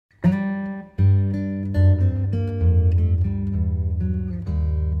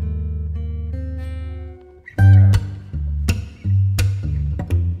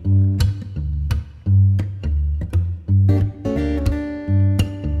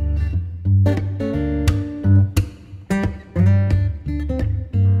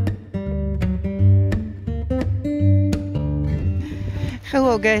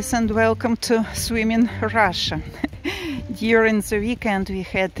Hello guys, and welcome to Swimming Russia. During the weekend we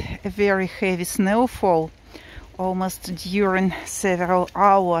had a very heavy snowfall. Almost during several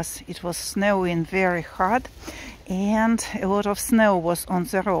hours it was snowing very hard and a lot of snow was on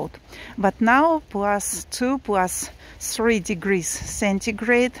the road. But now +2, +3 degrees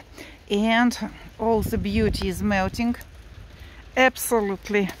centigrade and all the beauty is melting.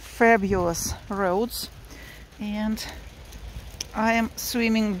 Absolutely fabulous roads, and I am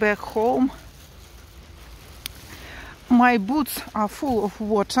swimming back home. My boots are full of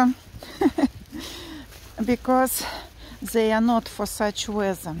water because they are not for such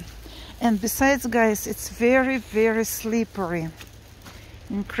weather. And besides, guys, it's very, very slippery,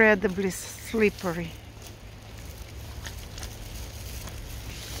 incredibly slippery.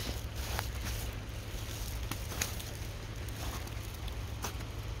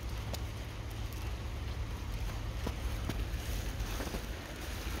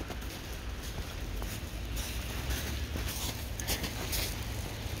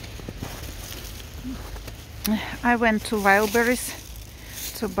 I went to Wildberries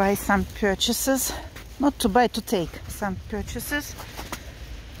to buy some purchases, not to buy, to take some purchases,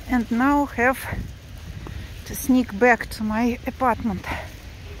 and now have to sneak back to my apartment.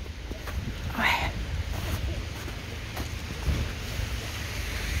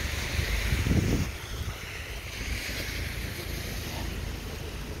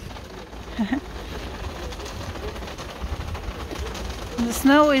 The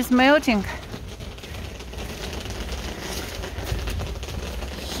snow is melting.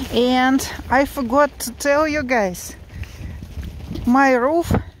 And I forgot to tell you guys, my roof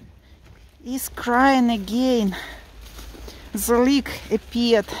is crying again. The leak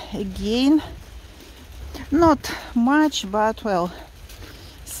appeared again. Not much, but well,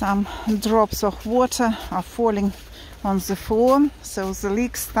 some drops of water are falling on the floor, so the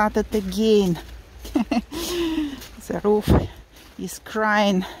leak started again. The roof is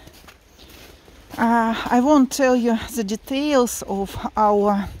crying. I won't tell you the details of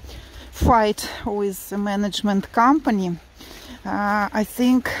our fight with the management company. I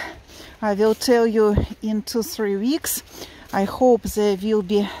think I will tell you in 2-3 weeks. I hope there will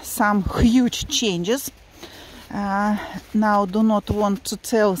be some huge changes. Now do not want to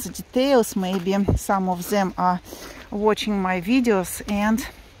tell the details. Maybe some of them are watching my videos and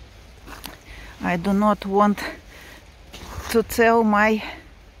I do not want to tell my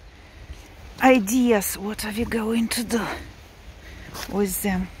ideas what are we going to do with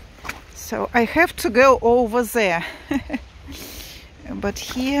them. So I have to go over there. But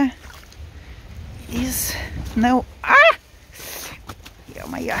here is no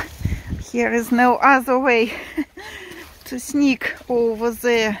here is no other way to sneak over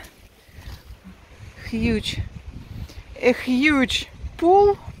there. A huge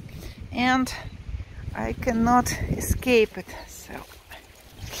pool, and I cannot escape it. So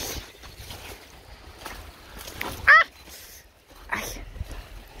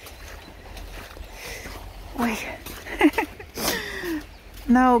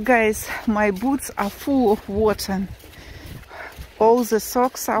now guys, my boots are full of water. All the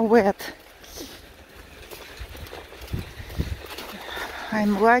socks are wet.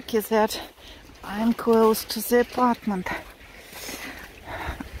 I'm lucky that I'm close to the apartment.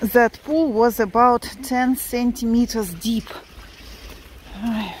 That pool was about 10 centimeters deep.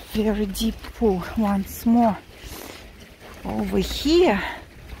 Very deep pool. Once more over here.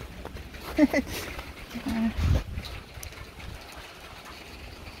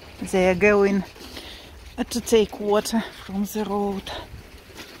 They are going to take water from the road.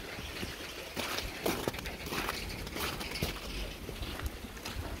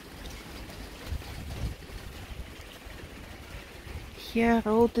 Here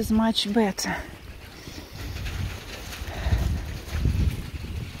road is much better.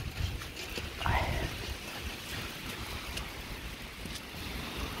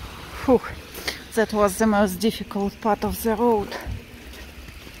 Whew. That was the most difficult part of the road.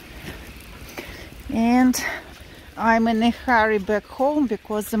 And I'm in a hurry back home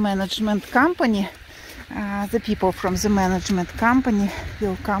because the management company, the people from the management company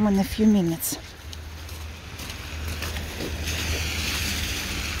will come in a few minutes.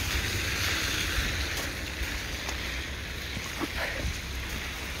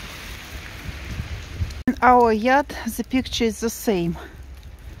 In our yard, the picture is the same.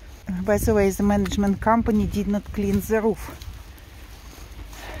 By the way, the management company did not clean the roof.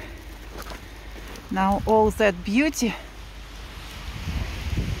 Now all that beauty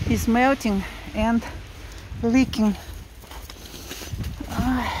is melting and leaking.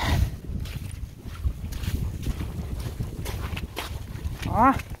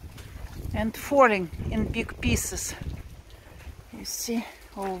 and falling in big pieces. You see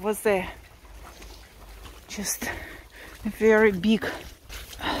over there, just a very big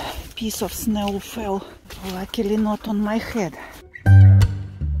piece of snow fell, luckily not on my head.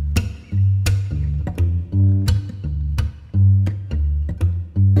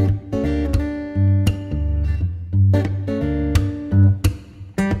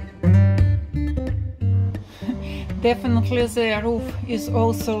 Definitely the roof is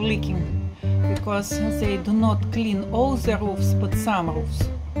also leaking, because they do not clean all the roofs, but some roofs.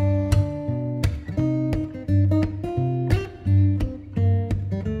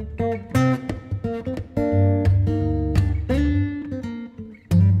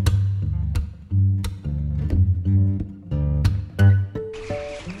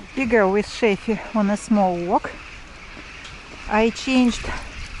 We go with Sheffy on a small walk. I changed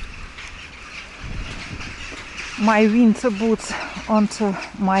my winter boots onto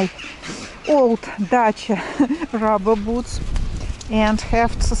my old Dutch rubber boots, and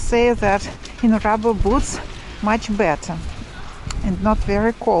have to say that in rubber boots much better and not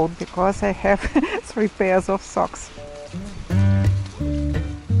very cold, because I have 3 pairs of socks.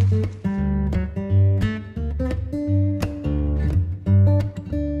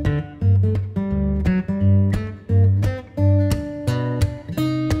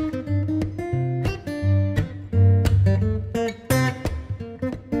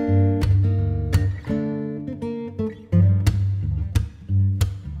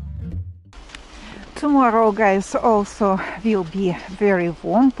 Tomorrow, guys, also will be very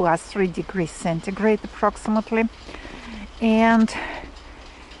warm, plus 3 degrees centigrade approximately, and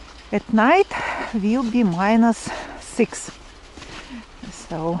at night will be -6.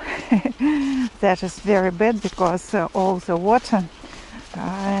 So that is very bad, because all the water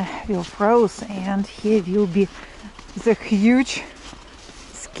will froze, and here will be the huge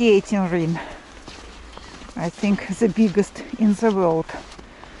skating rink. I think the biggest in the world.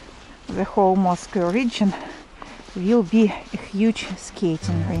 The whole Moscow region will be a huge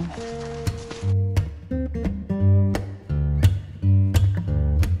skating rink.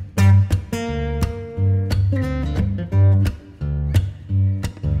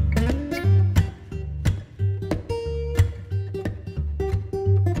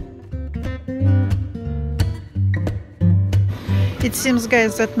 It seems,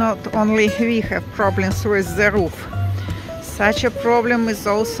 guys, that not only we have problems with the roof. Such a problem is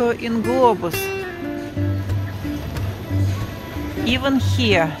also in Globus. Even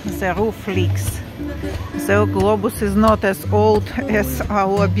here the roof leaks, though Globus is not as old as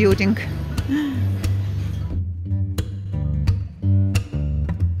our building.